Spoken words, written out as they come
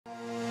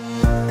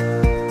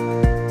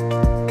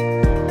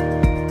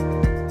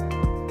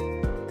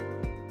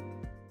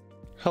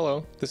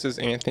this is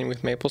Anthony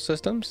with Maple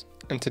Systems,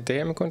 and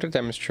today I'm going to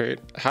demonstrate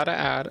how to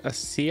add a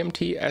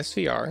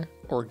cMT-SVR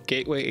or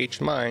Gateway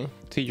HMI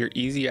to your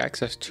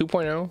EasyAccess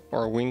 2.0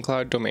 or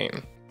Weincloud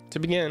domain. To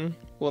begin,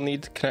 we'll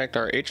need to connect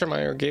our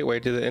HMI or gateway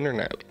to the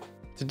internet.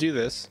 To do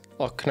this,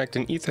 I'll connect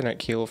an Ethernet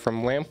cable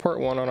from LAN port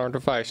 1 on our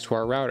device to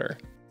our router.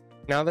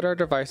 Now that our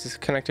device is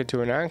connected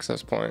to an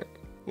access point,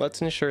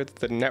 let's ensure that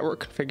the network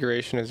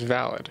configuration is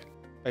valid.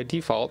 By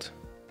default,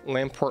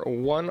 LAN port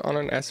 1 on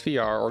an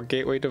SVR or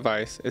gateway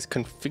device is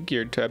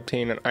configured to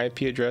obtain an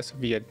IP address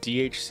via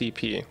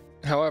DHCP.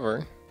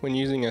 However, when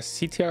using a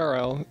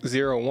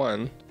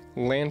CTRL-01,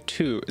 LAN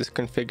 2 is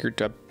configured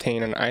to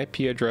obtain an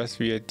IP address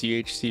via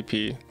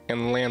DHCP,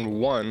 and LAN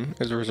 1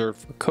 is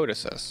reserved for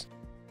codesys.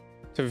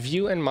 To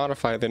view and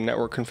modify the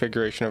network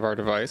configuration of our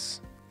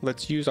device,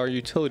 let's use our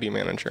utility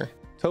manager.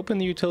 To open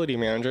the utility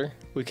manager,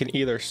 we can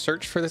either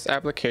search for this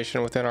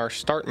application within our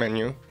Start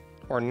menu,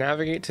 or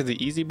navigate to the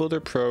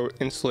EasyBuilder Pro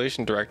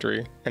installation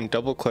directory and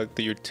double-click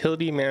the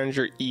Utility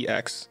Manager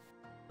EX.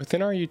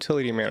 Within our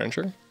Utility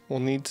Manager,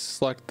 we'll need to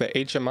select the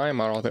HMI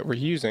model that we're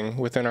using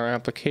within our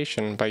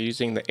application by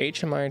using the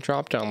HMI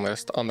drop-down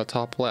list on the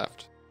top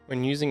left.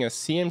 When using a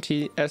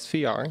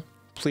cMT-SVR,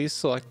 please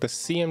select the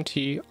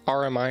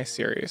cMT-RMI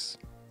series.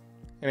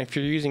 And if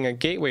you're using a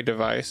gateway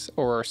device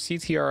or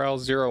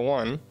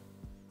CTRL-01,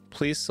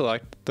 please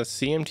select the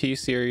cMT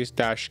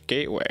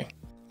series-gateway.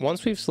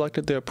 Once we've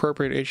selected the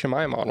appropriate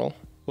HMI model,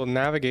 we'll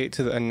navigate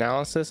to the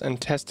Analysis and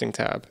Testing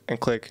tab and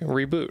click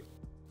Reboot.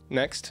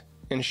 Next,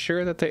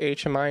 ensure that the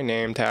HMI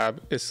name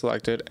tab is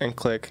selected and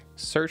click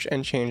Search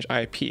and Change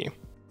IP.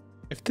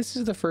 If this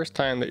is the first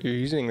time that you're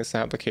using this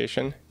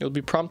application, you'll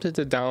be prompted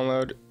to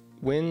download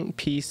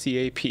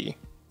WinPCAP.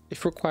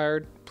 If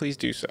required, please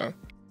do so.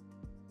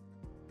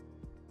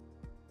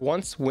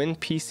 Once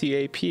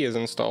WinPCAP is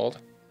installed,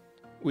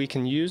 we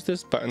can use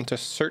this button to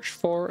search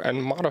for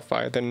and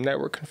modify the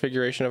network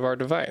configuration of our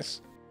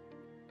device.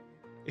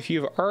 If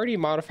you've already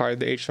modified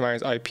the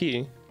HMI's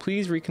IP,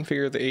 please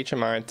reconfigure the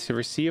HMI to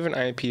receive an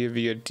IP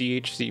via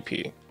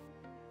DHCP.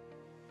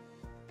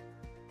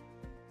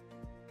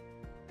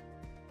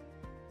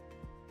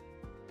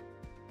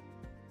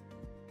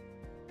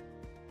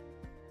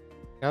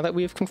 Now that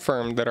we have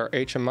confirmed that our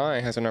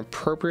HMI has an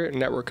appropriate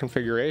network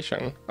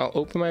configuration, I'll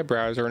open my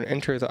browser and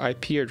enter the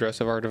IP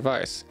address of our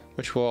device,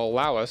 which will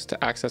allow us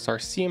to access our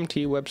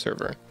cMT web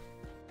server.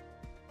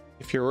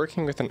 If you're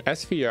working with an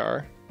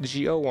SVR,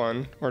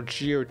 G01, or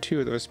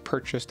G02 that was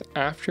purchased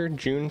after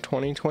June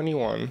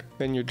 2021,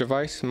 then your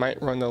device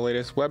might run the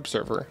latest web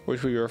server,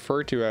 which we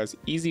refer to as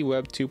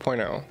Easyweb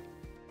 2.0.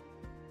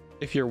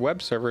 If your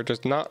web server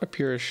does not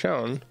appear as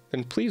shown,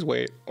 then please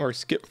wait or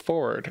skip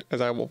forward, as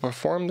I will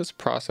perform this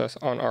process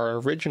on our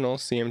original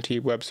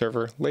cMT web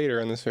server later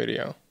in this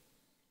video.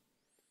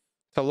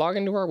 To log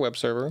into our web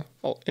server,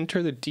 I'll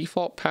enter the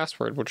default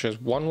password, which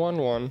is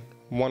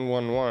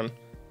 111111,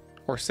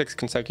 or 6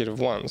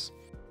 consecutive ones.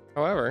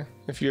 However,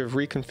 if you have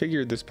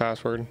reconfigured this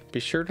password, be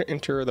sure to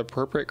enter the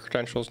appropriate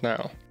credentials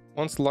now.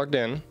 Once logged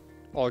in,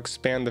 I'll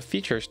expand the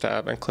Features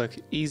tab and click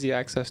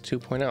EasyAccess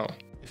 2.0.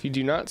 If you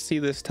do not see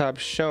this tab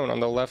shown on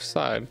the left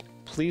side,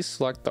 please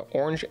select the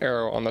orange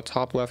arrow on the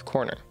top left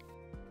corner.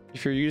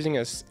 If you're using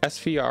a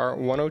SVR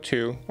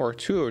 102 or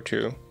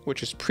 202,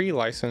 which is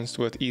pre-licensed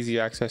with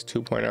EasyAccess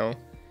 2.0,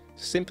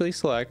 simply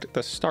select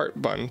the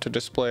Start button to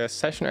display a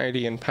session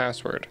ID and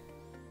password.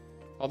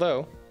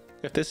 Although,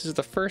 if this is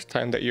the first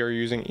time that you're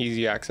using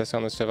EasyAccess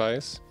on this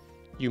device,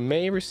 you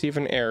may receive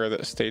an error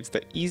that states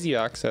that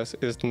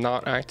EasyAccess is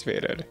not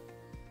activated.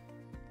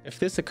 If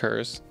this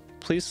occurs,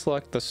 please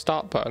select the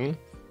Stop button,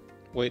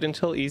 wait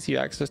until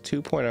EasyAccess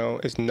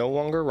 2.0 is no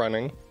longer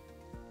running,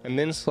 and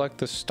then select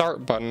the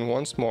Start button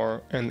once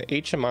more, and the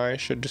HMI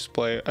should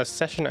display a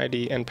session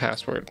ID and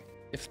password.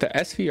 If the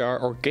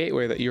SVR or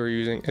gateway that you are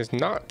using is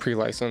not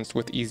pre-licensed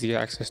with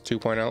EasyAccess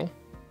 2.0,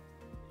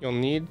 you'll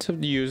need to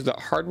use the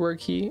hardware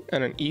key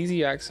and an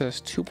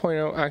EasyAccess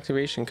 2.0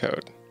 activation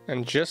code.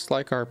 And just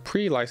like our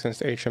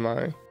pre-licensed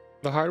HMI,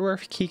 the hardware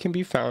key can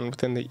be found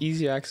within the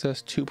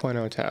EasyAccess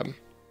 2.0 tab.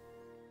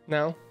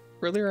 Now,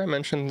 earlier I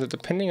mentioned that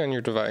depending on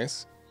your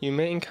device, you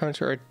may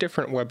encounter a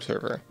different web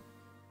server.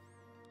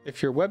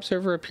 If your web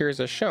server appears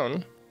as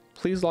shown,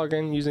 please log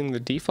in using the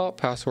default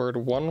password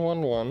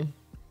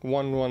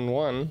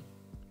 111111,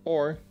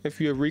 or if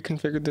you have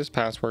reconfigured this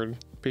password,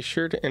 be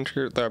sure to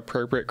enter the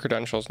appropriate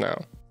credentials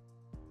now.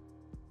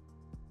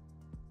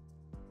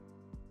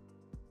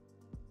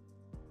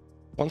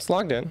 Once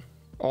logged in,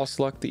 I'll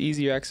select the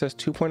EasyAccess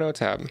 2.0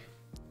 tab,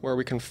 where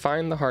we can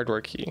find the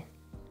hardware key.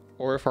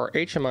 Or if our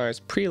HMI is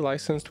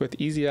pre-licensed with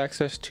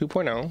EasyAccess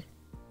 2.0,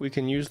 we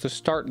can use the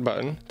Start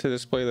button to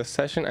display the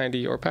session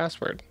ID or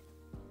password.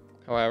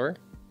 However,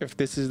 if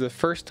this is the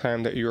first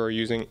time that you are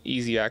using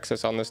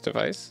EasyAccess on this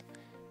device,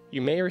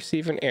 you may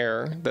receive an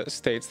error that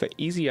states that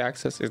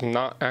EasyAccess is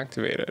not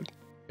activated.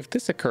 If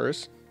this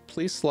occurs,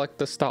 please select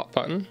the Stop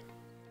button,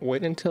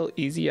 wait until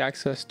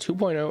EasyAccess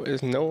 2.0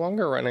 is no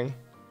longer running,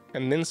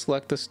 and then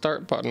select the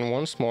Start button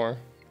once more,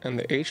 and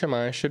the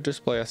HMI should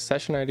display a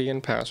session ID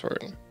and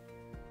password.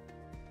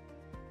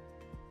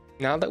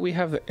 Now that we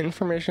have the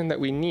information that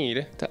we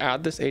need to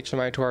add this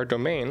HMI to our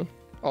domain,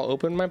 I'll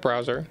open my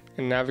browser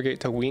and navigate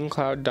to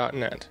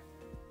Weincloud.net.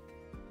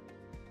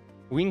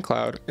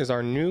 Weincloud is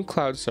our new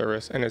cloud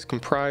service and is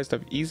comprised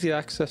of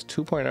EasyAccess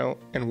 2.0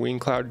 and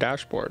Weincloud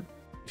Dashboard.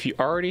 If you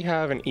already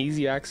have an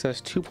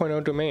EasyAccess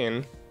 2.0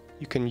 domain,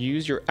 you can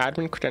use your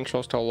admin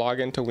credentials to log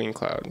into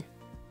Weincloud.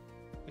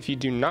 If you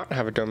do not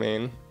have a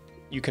domain,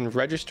 you can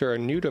register a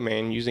new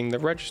domain using the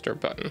Register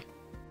button.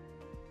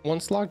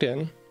 Once logged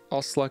in,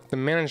 I'll select the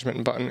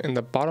Management button in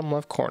the bottom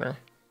left corner,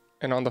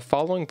 and on the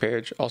following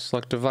page, I'll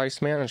select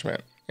Device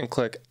Management and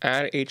click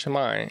Add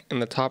HMI in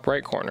the top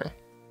right corner.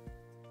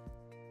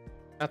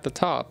 At the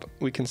top,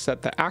 we can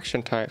set the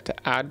action type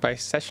to add by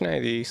session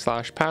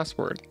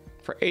ID/password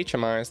for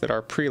HMIs that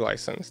are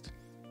pre-licensed,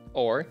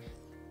 or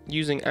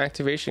using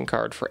activation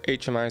card for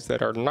HMIs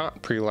that are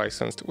not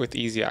pre-licensed with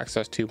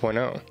EasyAccess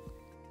 2.0.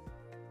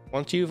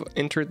 Once you've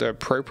entered the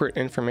appropriate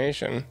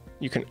information,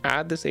 you can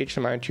add this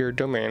HMI to your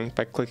domain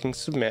by clicking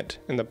Submit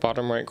in the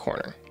bottom right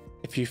corner.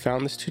 If you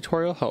found this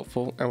tutorial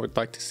helpful and would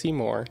like to see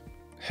more,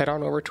 head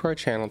on over to our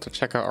channel to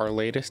check out our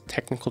latest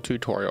technical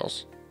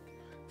tutorials.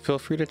 Feel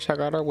free to check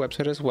out our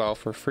website as well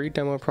for free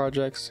demo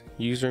projects,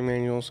 user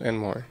manuals, and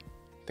more.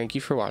 Thank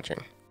you for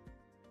watching.